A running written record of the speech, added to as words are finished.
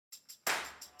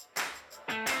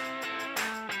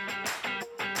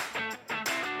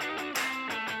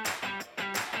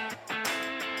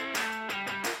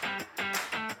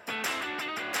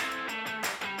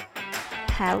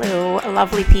Hello,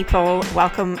 lovely people.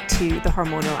 Welcome to the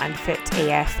Hormonal and Fit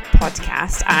AF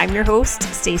podcast. I'm your host,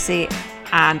 Stacey,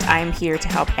 and I'm here to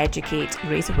help educate,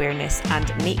 raise awareness,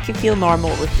 and make you feel normal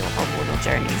with your hormonal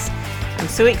journeys. I'm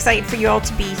so excited for you all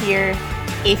to be here.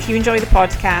 If you enjoy the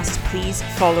podcast, please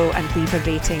follow and leave a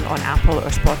rating on Apple or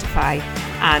Spotify.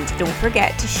 And don't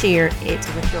forget to share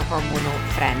it with your hormonal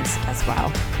friends as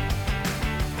well.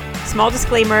 Small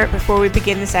disclaimer before we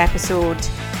begin this episode.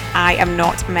 I am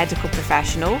not a medical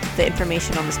professional. The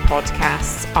information on this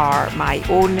podcast are my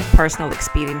own personal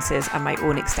experiences and my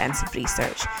own extensive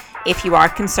research. If you are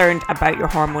concerned about your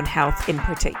hormone health in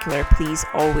particular, please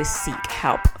always seek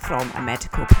help from a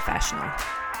medical professional.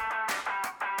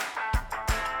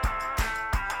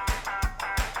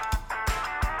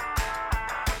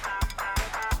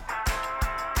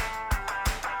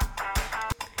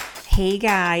 Hey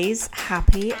guys,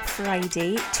 happy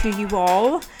Friday to you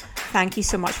all. Thank you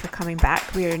so much for coming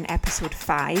back. We're in episode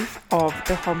 5 of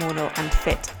the Hormonal and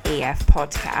Fit AF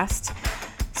podcast.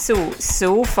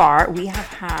 So far we have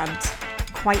had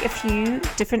quite a few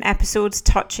different episodes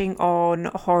touching on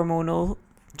hormonal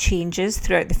changes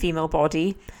throughout the female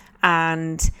body,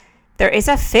 and there is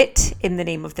a fit in the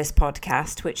name of this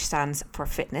podcast, which stands for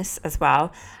fitness as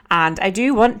well. And I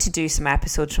do want to do some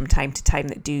episodes from time to time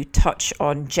that do touch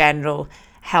on general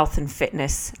health and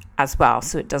fitness as well.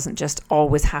 So it doesn't just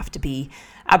always have to be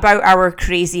about our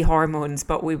crazy hormones,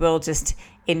 but we will just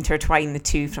intertwine the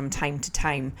two from time to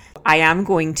time. I am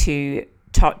going to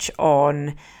touch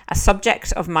on a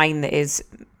subject of mine that is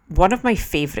one of my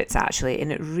favorites actually,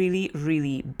 and it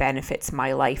really benefits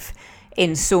my life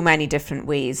in so many different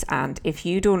ways. And if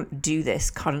you don't do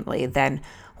this currently, then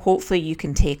hopefully you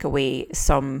can take away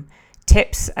some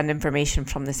tips and information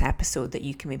from this episode that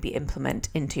you can maybe implement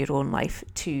into your own life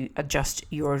to adjust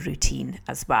your routine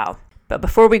as well. But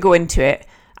before we go into it,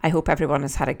 I hope everyone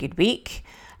has had a good week.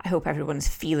 I hope everyone's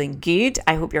feeling good.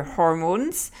 I hope your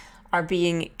hormones are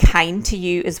being kind to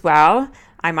you as well.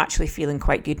 I'm actually feeling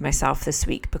quite good myself this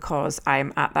week because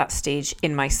I'm at that stage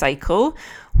in my cycle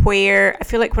where I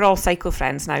feel like we're all cycle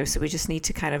friends now. So we just need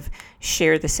to kind of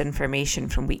share this information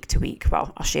from week to week.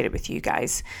 Well, I'll share it with you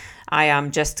guys. I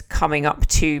am just coming up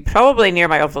to probably near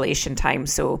my ovulation time.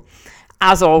 So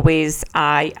as always,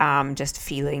 I am just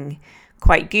feeling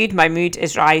quite good. My mood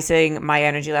is rising. My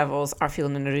energy levels are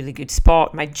feeling in a really good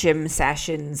spot. My gym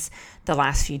sessions the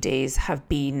last few days have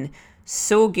been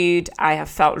so good. I have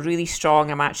felt really strong.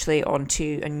 I'm actually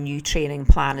onto a new training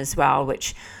plan as well,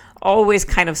 which always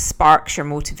kind of sparks your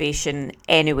motivation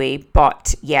anyway.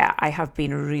 But yeah, I have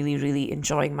been really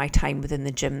enjoying my time within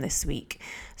the gym this week.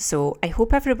 So I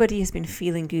hope everybody has been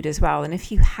feeling good as well. And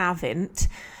if you haven't,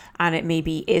 and it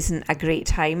maybe isn't a great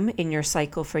time in your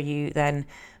cycle for you, then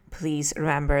please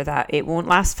remember that it won't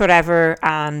last forever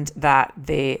and that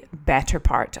the better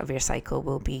part of your cycle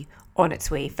will be on its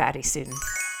way very soon.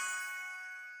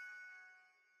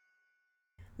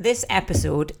 This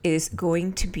episode is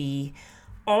going to be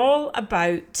all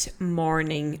about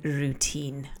morning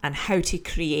routine and how to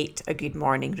create a good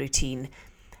morning routine.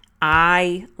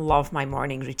 I love my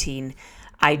morning routine.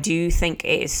 I do think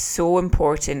it is so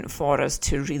important for us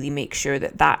to really make sure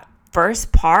that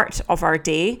first part of our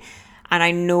day, and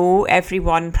I know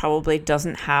everyone probably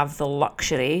doesn't have the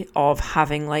luxury of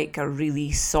having like a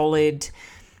really solid,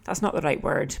 that's not the right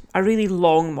word, a really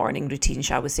long morning routine,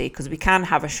 shall we say, because we can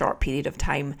have a short period of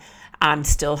time and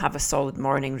still have a solid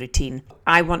morning routine.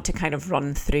 I want to kind of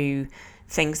run through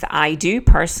things that I do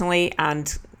personally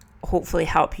and hopefully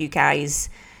help you guys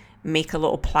make a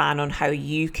little plan on how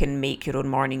you can make your own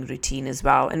morning routine as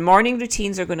well. And morning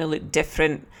routines are going to look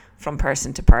different from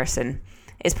person to person.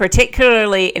 It's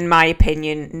particularly, in my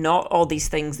opinion, not all these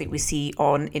things that we see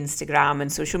on Instagram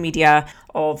and social media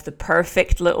of the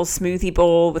perfect little smoothie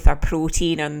bowl with our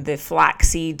protein and the flax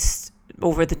seeds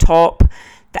over the top,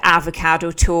 the avocado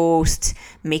toast,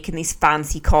 making these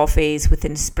fancy coffees with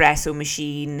an espresso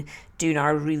machine, doing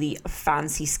our really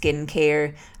fancy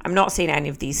skincare. I'm not saying any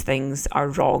of these things are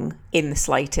wrong in the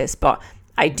slightest, but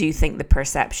I do think the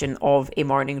perception of a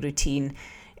morning routine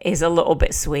is a little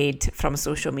bit swayed from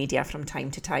social media from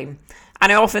time to time.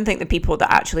 And I often think the people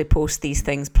that actually post these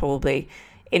things probably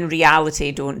in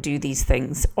reality don't do these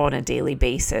things on a daily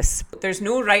basis. There's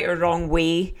no right or wrong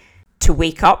way to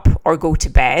wake up or go to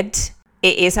bed.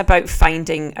 It is about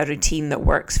finding a routine that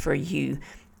works for you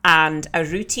and a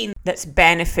routine that's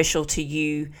beneficial to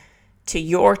you, to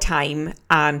your time,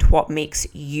 and what makes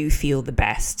you feel the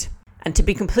best. And to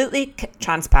be completely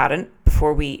transparent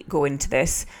before we go into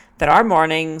this, there are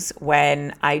mornings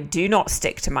when I do not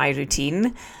stick to my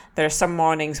routine. There are some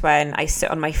mornings when I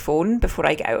sit on my phone before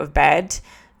I get out of bed.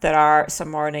 There are some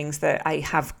mornings that I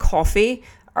have coffee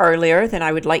earlier than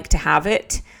I would like to have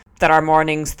it. There are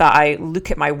mornings that I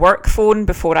look at my work phone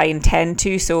before I intend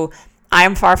to. So I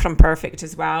am far from perfect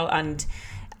as well. And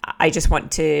I just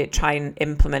want to try and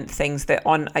implement things that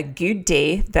on a good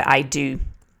day that I do.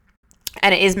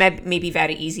 And it is maybe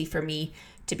very easy for me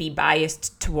to be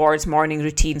biased towards morning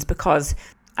routines because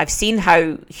I've seen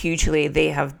how hugely they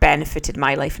have benefited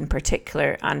my life in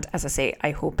particular. And as I say,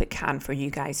 I hope it can for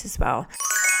you guys as well.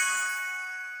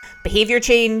 Behavior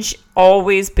change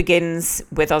always begins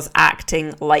with us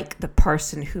acting like the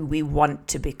person who we want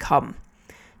to become.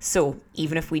 So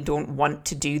even if we don't want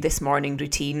to do this morning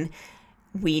routine,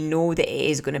 we know that it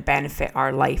is going to benefit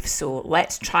our life. So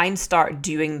let's try and start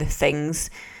doing the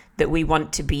things that we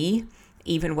want to be,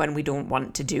 even when we don't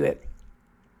want to do it.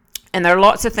 And there are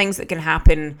lots of things that can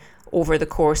happen over the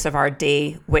course of our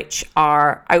day, which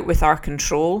are out with our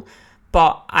control.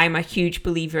 But I'm a huge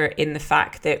believer in the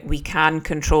fact that we can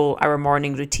control our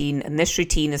morning routine. And this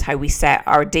routine is how we set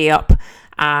our day up.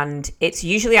 And it's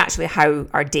usually actually how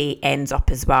our day ends up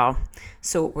as well.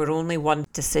 So we're only one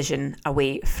decision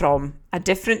away from a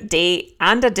different day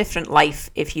and a different life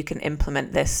if you can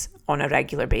implement this on a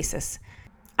regular basis.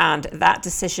 And that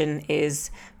decision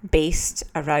is based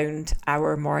around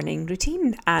our morning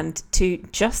routine and to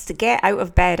just get out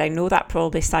of bed. I know that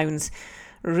probably sounds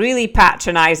really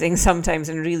patronizing sometimes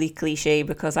and really cliche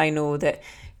because I know that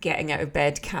getting out of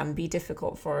bed can be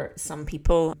difficult for some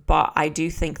people. But I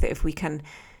do think that if we can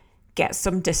get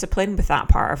some discipline with that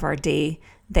part of our day,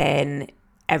 then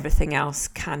everything else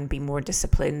can be more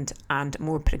disciplined and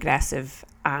more progressive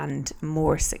and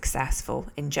more successful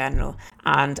in general.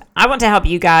 And I want to help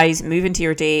you guys move into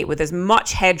your day with as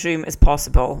much headroom as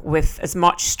possible, with as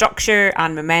much structure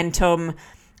and momentum,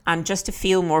 and just to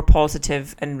feel more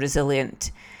positive and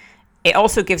resilient. It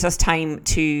also gives us time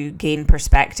to gain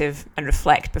perspective and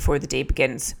reflect before the day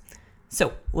begins.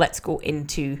 So let's go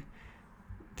into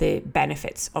the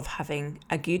benefits of having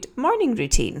a good morning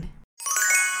routine.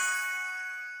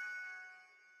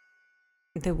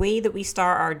 The way that we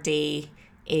start our day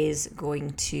is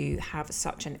going to have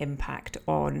such an impact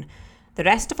on the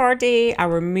rest of our day,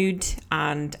 our mood,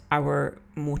 and our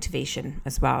motivation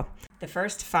as well. The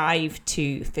first 5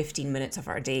 to 15 minutes of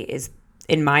our day is,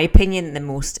 in my opinion, the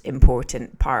most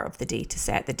important part of the day to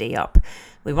set the day up.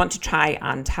 We want to try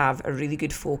and have a really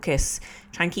good focus,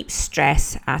 try and keep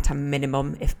stress at a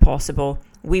minimum if possible.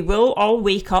 We will all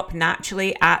wake up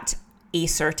naturally at a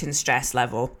certain stress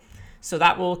level. So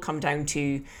that will come down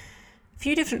to a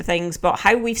few different things, but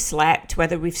how we've slept,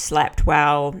 whether we've slept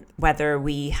well, whether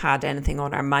we had anything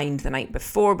on our mind the night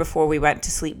before we went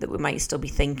to sleep that we might still be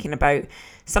thinking about.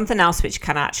 Something else which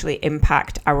can actually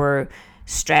impact our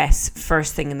stress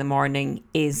first thing in the morning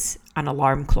is an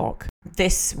alarm clock.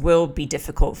 This will be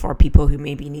difficult for people who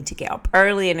maybe need to get up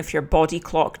early, and if your body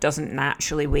clock doesn't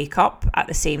naturally wake up at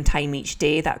the same time each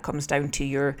day, that comes down to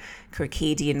your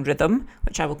circadian rhythm,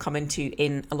 which I will come into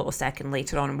in a little second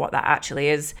later on what that actually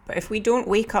is. But if we don't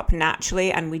wake up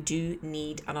naturally and we do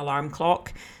need an alarm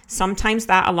clock, sometimes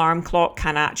that alarm clock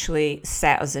can actually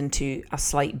set us into a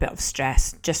slight bit of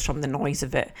stress just from the noise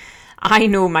of it. I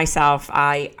know myself,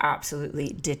 I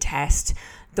absolutely detest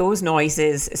those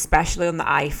noises, especially on the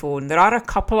iPhone. There are a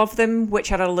couple of them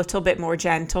which are a little bit more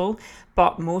gentle,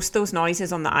 but most of those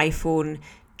noises on the iPhone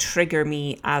trigger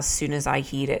me as soon as I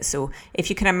hear it. So if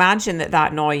you can imagine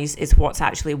that noise is what's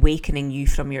actually wakening you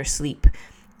from your sleep,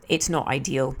 it's not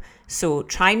ideal. So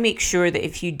try and make sure that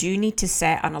if you do need to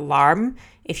set an alarm,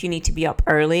 if you need to be up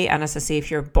early, and as I say, if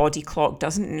your body clock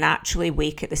doesn't naturally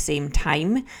wake at the same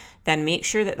time, then make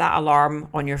sure that alarm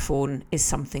on your phone is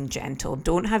something gentle.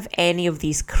 Don't have any of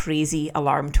these crazy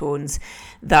alarm tones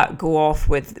that go off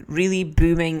with really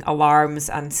booming alarms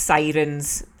and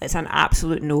sirens. It's an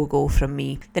absolute no-go from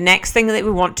me. The next thing that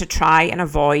we want to try and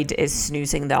avoid is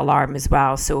snoozing the alarm as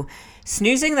well. So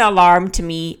snoozing the alarm to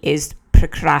me is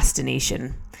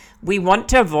procrastination. We want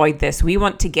to avoid this. We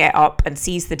want to get up and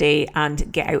seize the day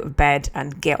and get out of bed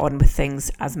and get on with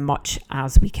things as much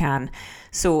as we can.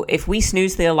 So if we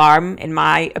snooze the alarm, in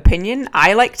my opinion,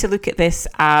 I like to look at this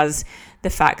as the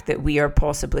fact that we are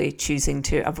possibly choosing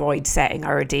to avoid setting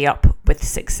our day up with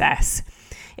success.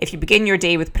 If you begin your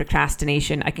day with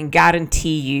procrastination, I can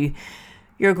guarantee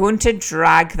you're going to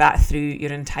drag that through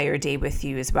your entire day with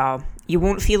you as well. You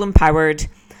won't feel empowered.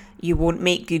 You won't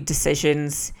make good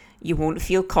decisions. You won't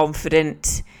feel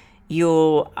confident.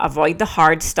 You'll avoid the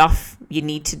hard stuff you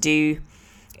need to do.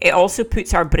 It also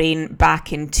puts our brain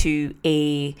back into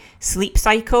a sleep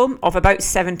cycle of about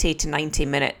 70 to 90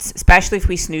 minutes, especially if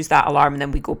we snooze that alarm and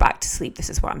then we go back to sleep. This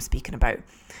is what I'm speaking about.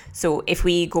 So if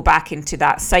we go back into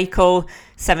that cycle,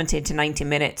 70 to 90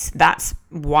 minutes, that's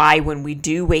why when we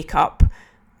do wake up,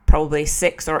 probably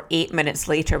 6 or 8 minutes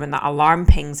later when that alarm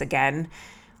pings again,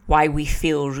 why we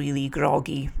feel really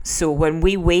groggy. So when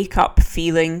we wake up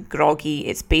feeling groggy,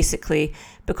 it's basically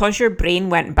because your brain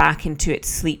went back into its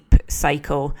sleep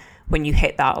cycle when you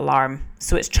hit that alarm.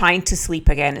 So it's trying to sleep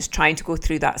again, it's trying to go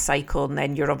through that cycle, and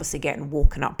then you're obviously getting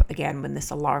woken up again when this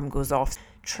alarm goes off.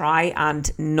 Try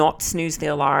and not snooze the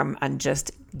alarm and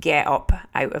just get up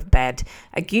out of bed.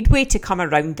 A good way to come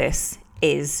around this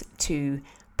is to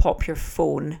pop your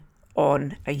phone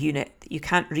on a unit that you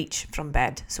can't reach from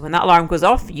bed. So when that alarm goes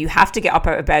off, you have to get up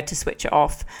out of bed to switch it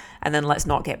off, and then let's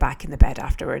not get back in the bed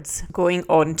afterwards. Going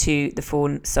on to the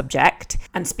phone subject,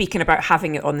 and speaking about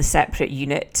having it on the separate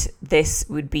unit, this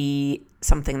would be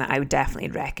something that I would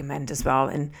definitely recommend as well.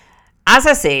 And as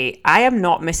I say, I am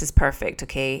not Mrs. Perfect,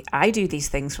 okay? I do these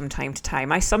things from time to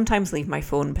time. I sometimes leave my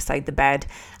phone beside the bed.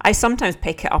 I sometimes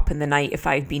pick it up in the night if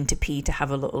I've been to pee to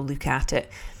have a little look at it.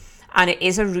 And it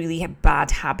is a really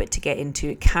bad habit to get into.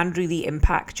 It can really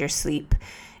impact your sleep.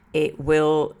 It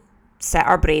will set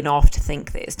our brain off to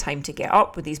think that it's time to get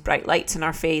up with these bright lights in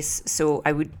our face. So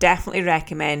I would definitely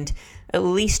recommend at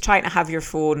least trying to have your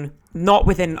phone not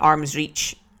within arm's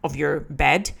reach of your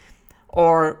bed,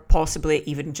 or possibly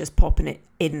even just popping it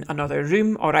in another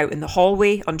room or out in the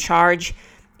hallway on charge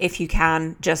if you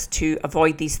can, just to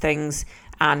avoid these things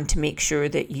and to make sure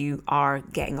that you are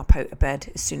getting up out of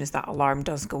bed as soon as that alarm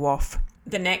does go off.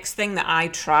 The next thing that I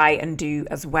try and do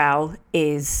as well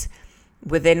is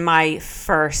within my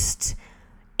first,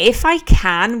 if I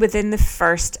can, within the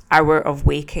first hour of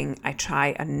waking, I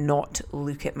try and not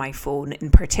look at my phone. In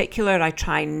particular, I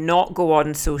try not go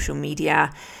on social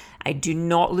media. I do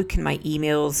not look in my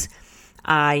emails.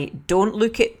 I don't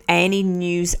look at any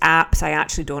news apps. I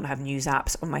actually don't have news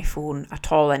apps on my phone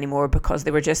at all anymore because they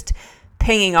were just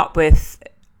pinging up with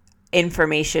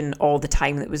information all the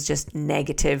time that was just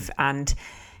negative and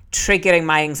triggering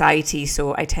my anxiety.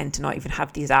 So I tend to not even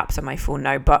have these apps on my phone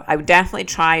now. But I would definitely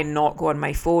try and not go on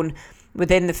my phone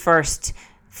within the first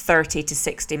 30 to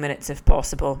 60 minutes if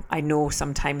possible. I know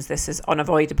sometimes this is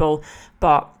unavoidable,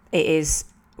 but it is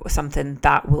something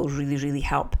that will really, really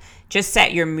help. Just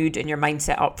set your mood and your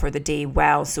mindset up for the day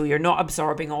well, so you're not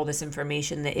absorbing all this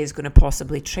information that is going to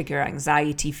possibly trigger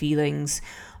anxiety feelings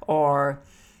or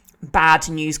bad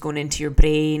news going into your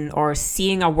brain, or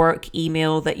seeing a work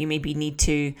email that you maybe need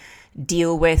to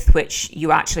deal with, which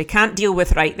you actually can't deal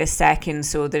with right this second.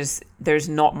 So there's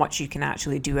not much you can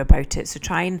actually do about it. So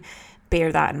try and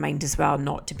bear that in mind as well,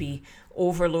 not to be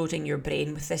overloading your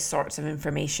brain with this sorts of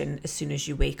information as soon as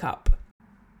you wake up.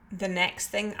 The next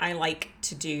thing I like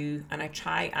to do, and I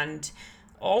try and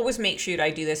always make sure I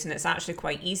do this, and it's actually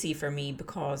quite easy for me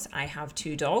because I have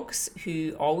 2 dogs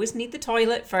who always need the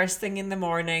toilet first thing in the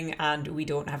morning, and we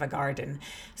don't have a garden,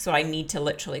 so I need to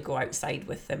literally go outside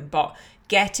with them. But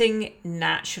getting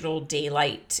natural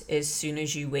daylight as soon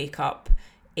as you wake up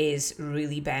is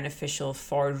really beneficial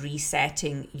for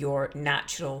resetting your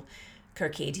natural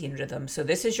circadian rhythm. So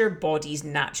this is your body's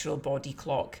natural body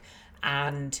clock,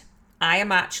 and I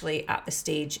am actually at the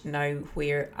stage now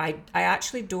where I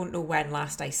actually don't know when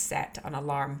last I set an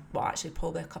alarm. Well, actually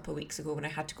probably a couple of weeks ago when I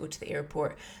had to go to the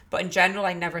airport. But in general,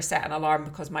 I never set an alarm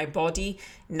because my body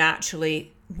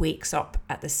naturally wakes up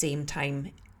at the same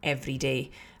time every day.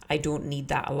 I don't need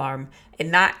that alarm.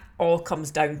 And that all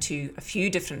comes down to a few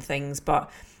different things,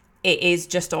 but it is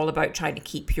just all about trying to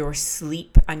keep your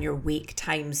sleep and your wake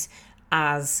times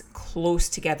as close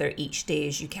together each day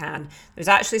as you can. There's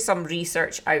actually some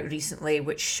research out recently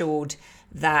which showed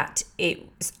that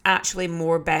it's actually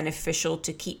more beneficial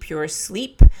to keep your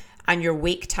sleep and your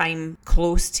wake time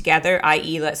close together,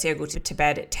 i.e. let's say I go to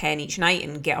bed at 10 each night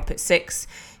and get up at 6,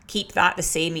 keep that the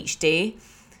same each day.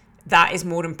 That is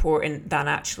more important than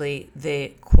actually the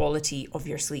quality of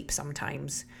your sleep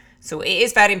sometimes. So it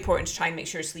is very important to try and make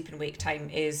sure sleep and wake time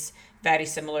is very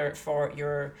similar for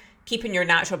your keeping your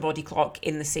natural body clock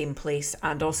in the same place,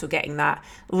 and also getting that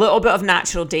little bit of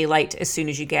natural daylight as soon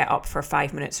as you get up for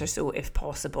 5 minutes or so if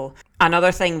possible.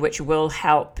 Another thing which will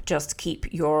help just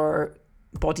keep your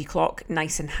body clock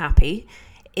nice and happy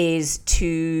is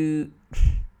to,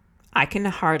 I can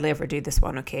hardly ever do this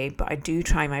one, okay, but I do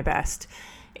try my best,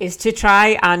 is to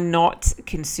try and not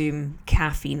consume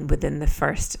caffeine within the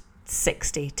first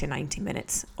 60 to 90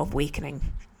 minutes of wakening.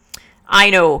 I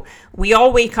know, we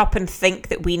all wake up and think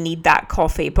that we need that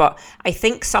coffee, but I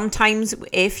think sometimes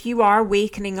if you are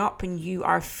waking up and you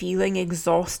are feeling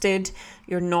exhausted,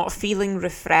 you're not feeling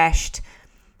refreshed,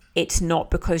 it's not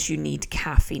because you need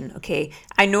caffeine, okay?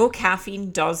 I know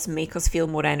caffeine does make us feel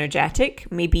more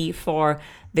energetic, maybe for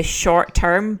the short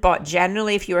term, but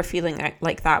generally if you are feeling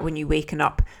like that when you're waking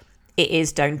up, it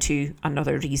is down to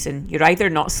another reason. You're either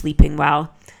not sleeping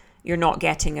well, you're not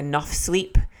getting enough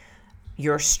sleep,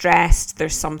 you're stressed,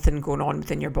 there's something going on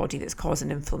within your body that's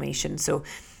causing inflammation. So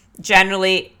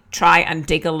generally try and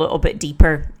dig a little bit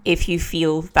deeper. If you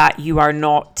feel that you are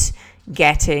not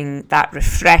getting that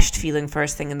refreshed feeling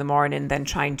first thing in the morning, then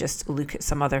try and just look at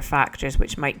some other factors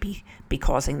which might be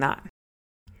causing that.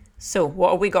 So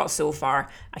what have we got so far?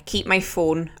 I keep my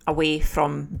phone away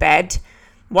from bed.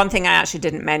 One thing I actually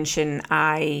didn't mention,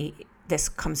 this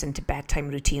comes into bedtime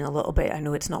routine a little bit. I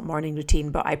know it's not morning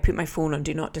routine, but I put my phone on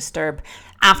Do Not Disturb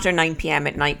after 9 p.m.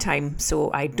 at night time,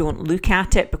 so I don't look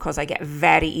at it because I get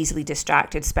very easily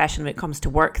distracted, especially when it comes to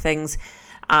work things.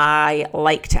 I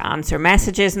like to answer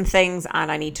messages and things,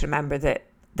 and I need to remember that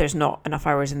there's not enough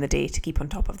hours in the day to keep on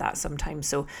top of that sometimes.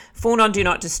 So phone on Do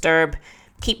Not Disturb.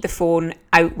 Keep the phone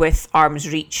out with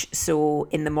arm's reach, so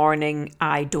in the morning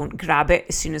I don't grab it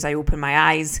as soon as I open my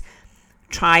eyes.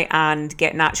 Try and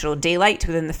get natural daylight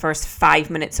within the first 5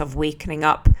 minutes of waking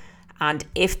up, and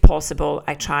if possible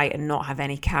I try and not have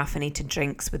any caffeinated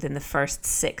drinks within the first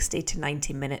 60 to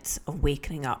 90 minutes of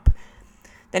waking up.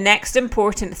 The next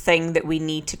important thing that we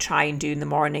need to try and do in the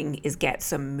morning is get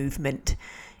some movement.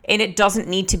 And it doesn't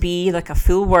need to be like a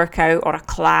full workout or a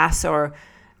class or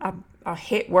a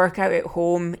HIIT workout at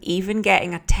home. Even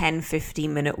getting a 10-15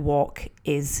 minute walk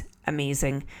is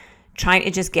amazing. Trying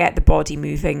to just get the body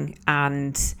moving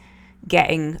and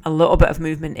getting a little bit of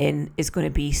movement in is going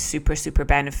to be super, super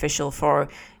beneficial for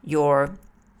your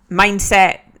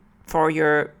mindset, for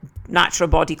your natural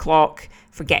body clock,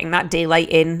 for getting that daylight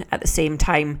in at the same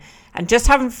time, and just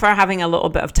having a little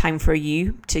bit of time for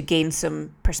you to gain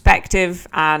some perspective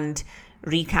and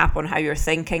recap on how you're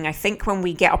thinking. I think when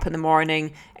we get up in the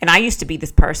morning, and I used to be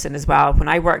this person as well, when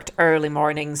I worked early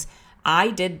mornings,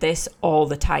 I did this all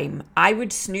the time. I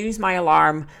would snooze my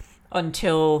alarm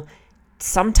until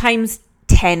sometimes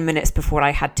 10 minutes before I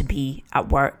had to be at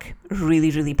work.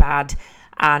 Really, really bad.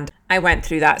 And I went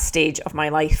through that stage of my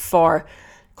life for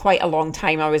quite a long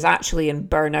time. I was actually in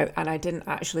burnout and I didn't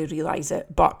actually realise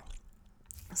it. But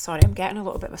sorry, I'm getting a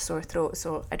little bit of a sore throat,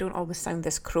 so I don't always sound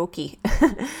this croaky.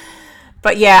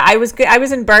 But yeah, I was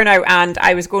in burnout, and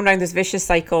I was going around this vicious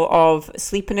cycle of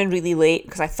sleeping in really late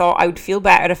because I thought I would feel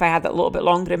better if I had that little bit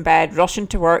longer in bed, rushing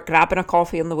to work, grabbing a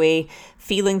coffee on the way,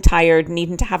 feeling tired,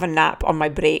 needing to have a nap on my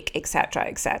break, etc.,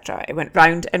 etc. It went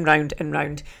round and round and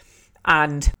round.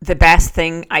 And the best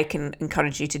thing I can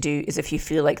encourage you to do is, if you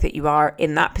feel like that you are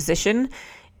in that position,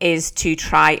 is to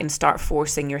try and start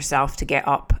forcing yourself to get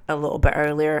up a little bit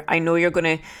earlier. I know you're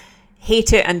going to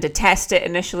hate it and detest it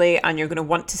initially, and you're going to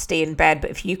want to stay in bed, but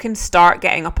if you can start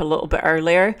getting up a little bit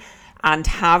earlier and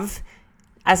have,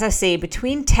 as I say,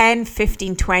 between 10,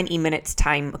 15, 20 minutes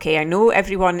time. Okay, I know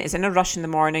everyone is in a rush in the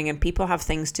morning and people have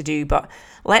things to do, but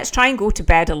let's try and go to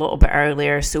bed a little bit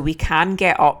earlier so we can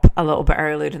get up a little bit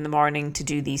earlier in the morning to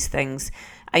do these things.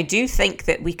 I do think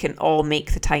that we can all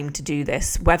make the time to do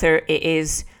this, whether it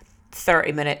is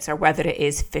 30 minutes or whether it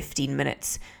is 15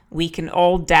 minutes. We can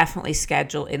all definitely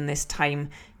schedule in this time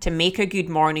to make a good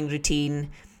morning routine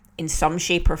in some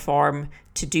shape or form,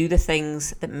 to do the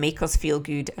things that make us feel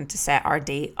good and to set our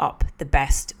day up the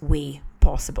best way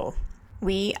possible.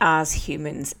 We as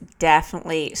humans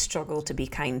definitely struggle to be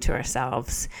kind to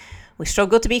ourselves. We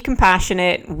struggle to be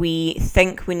compassionate. We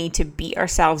think we need to beat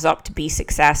ourselves up to be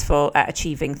successful at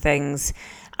achieving things.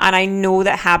 And I know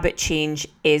that habit change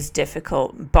is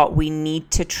difficult, but we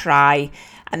need to try.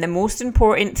 And the most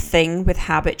important thing with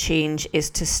habit change is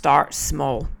to start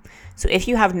small. So if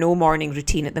you have no morning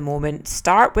routine at the moment,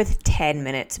 start with 10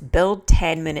 minutes. Build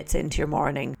 10 minutes into your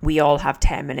morning. We all have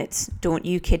 10 minutes. Don't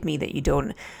you kid me that you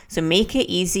don't. So make it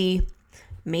easy.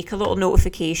 Make a little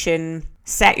notification.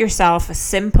 Set yourself a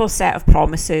simple set of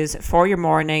promises for your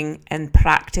morning and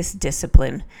practice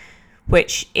discipline.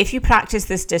 Which, if you practice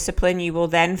this discipline, you will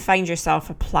then find yourself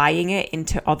applying it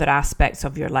into other aspects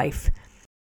of your life.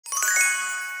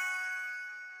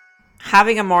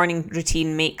 Having a morning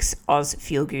routine makes us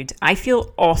feel good. I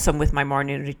feel awesome with my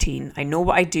morning routine. I know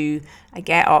what I do. I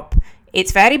get up.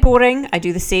 It's very boring. I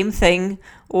do the same thing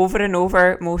over and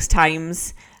over most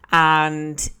times.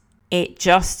 And it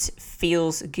just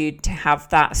feels good to have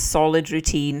that solid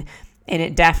routine. And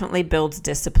it definitely builds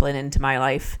discipline into my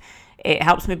life. It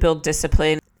helps me build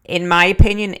discipline. In my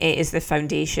opinion, it is the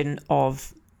foundation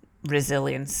of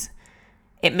resilience.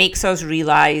 It makes us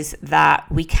realize that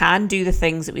we can do the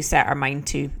things that we set our mind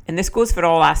to. And this goes for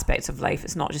all aspects of life.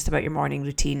 It's not just about your morning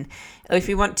routine. If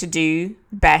we want to do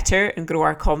better and grow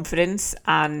our confidence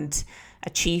and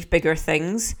achieve bigger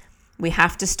things, we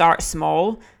have to start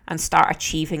small and start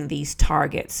achieving these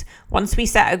targets. Once we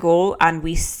set a goal and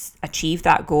we achieve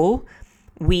that goal,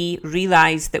 we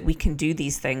realize that we can do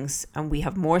these things, and we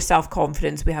have more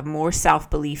self-confidence, we have more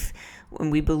self-belief,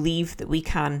 and we believe that we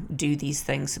can do these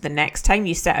things. So the next time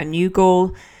you set a new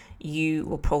goal, you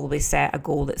will probably set a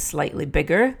goal that's slightly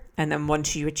bigger. And then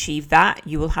once you achieve that,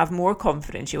 you will have more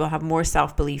confidence, you will have more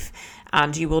self-belief,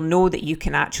 and you will know that you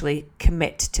can actually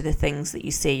commit to the things that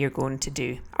you say you're going to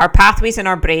do. Our pathways in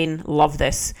our brain love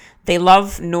this. They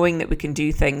love knowing that we can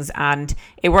do things, and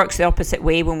it works the opposite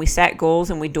way. When we set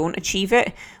goals and we don't achieve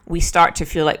it, we start to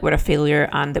feel like we're a failure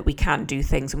and that we can't do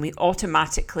things. And we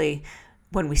automatically,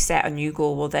 when we set a new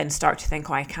goal, we'll then start to think,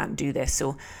 oh, I can't do this.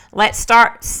 So let's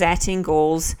start setting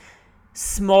goals,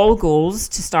 small goals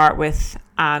to start with,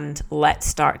 and let's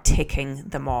start ticking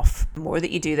them off. The more that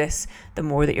you do this, the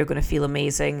more that you're going to feel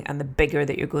amazing and the bigger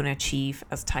that you're going to achieve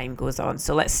as time goes on.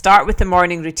 So let's start with the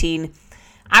morning routine.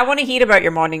 I want to hear about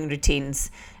your morning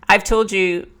routines. I've told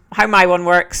you how my one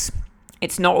works.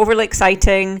 It's not overly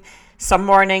exciting. Some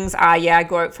mornings, I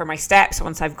go out for my steps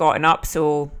once I've gotten up.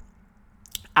 So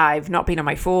I've not been on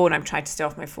my phone. I'm trying to stay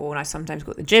off my phone. I sometimes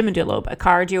go to the gym and do a little bit of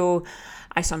cardio.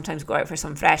 I sometimes go out for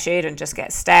some fresh air and just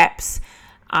get steps.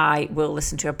 I will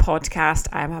listen to a podcast.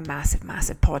 I'm a massive,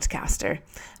 massive podcaster.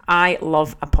 I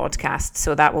love a podcast.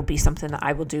 So that will be something that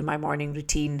I will do my morning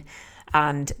routine.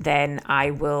 And then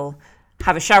I will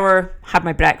have a shower, have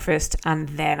my breakfast, and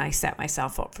then I set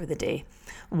myself up for the day.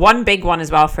 One big one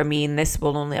as well for me, and this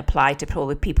will only apply to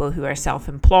probably people who are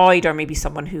self-employed or maybe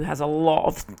someone who has a lot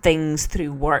of things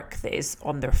through work that is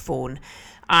on their phone.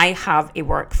 I have a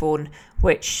work phone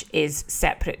which is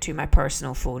separate to my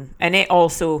personal phone, and it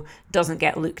also doesn't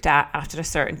get looked at after a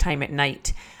certain time at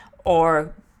night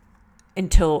or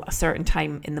until a certain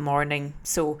time in the morning.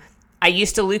 So I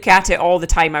used to look at it all the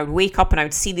time. I would wake up and I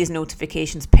would see these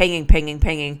notifications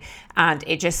pinging, and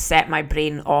it just set my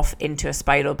brain off into a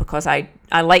spiral because I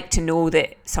like to know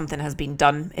that something has been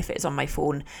done if it's on my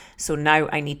phone. So now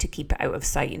I need to keep it out of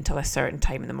sight until a certain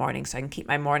time in the morning so I can keep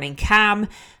my morning calm.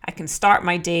 I can start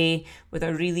my day with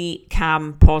a really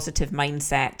calm, positive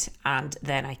mindset, and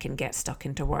then I can get stuck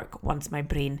into work once my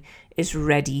brain is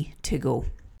ready to go.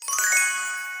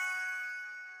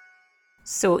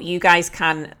 So you guys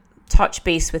can touch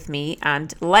base with me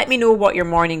and let me know what your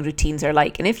morning routines are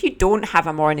like. And if you don't have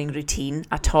a morning routine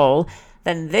at all,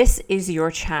 then this is your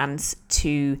chance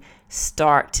to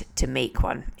start to make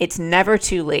one. It's never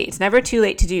too late. It's never too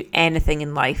late to do anything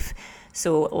in life.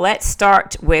 So let's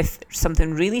start with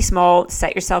something really small.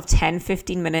 Set yourself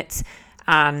 10-15 minutes,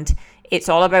 and it's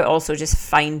all about also just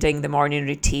finding the morning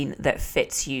routine that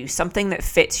fits you, something that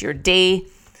fits your day,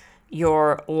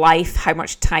 your life. How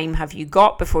much time have you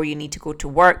got before you need to go to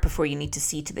work, before you need to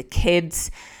see to the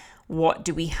kids? What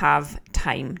do we have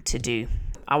time to do?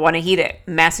 I want to hear it.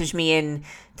 Message me in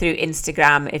through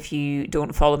Instagram if you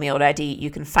don't follow me already. You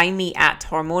can find me at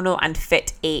Hormonal and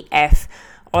Fit AF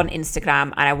on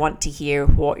Instagram, and I want to hear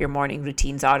what your morning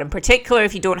routines are. In particular,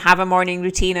 if you don't have a morning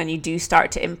routine and you do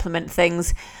start to implement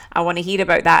things, I want to hear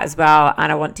about that as well,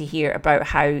 and I want to hear about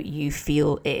how you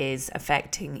feel it is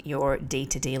affecting your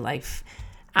day-to-day life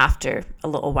after a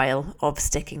little while of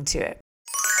sticking to it.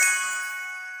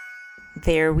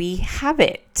 There we have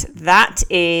it. That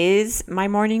is my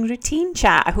morning routine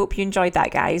chat. I hope you enjoyed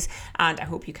that, guys, and I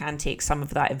hope you can take some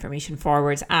of that information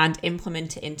forwards and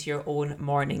implement it into your own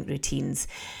morning routines.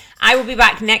 I will be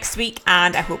back next week,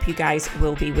 and I hope you guys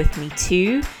will be with me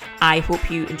too. I hope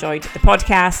you enjoyed the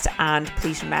podcast, and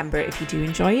please remember, if you do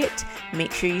enjoy it,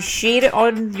 make sure you share it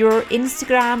on your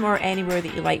Instagram or anywhere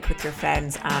that you like with your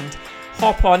friends, and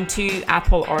hop on to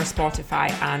Apple or Spotify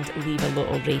and leave a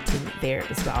little rating there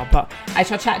as well. But I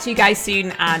shall chat to you guys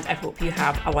soon, and I hope you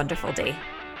have a wonderful day.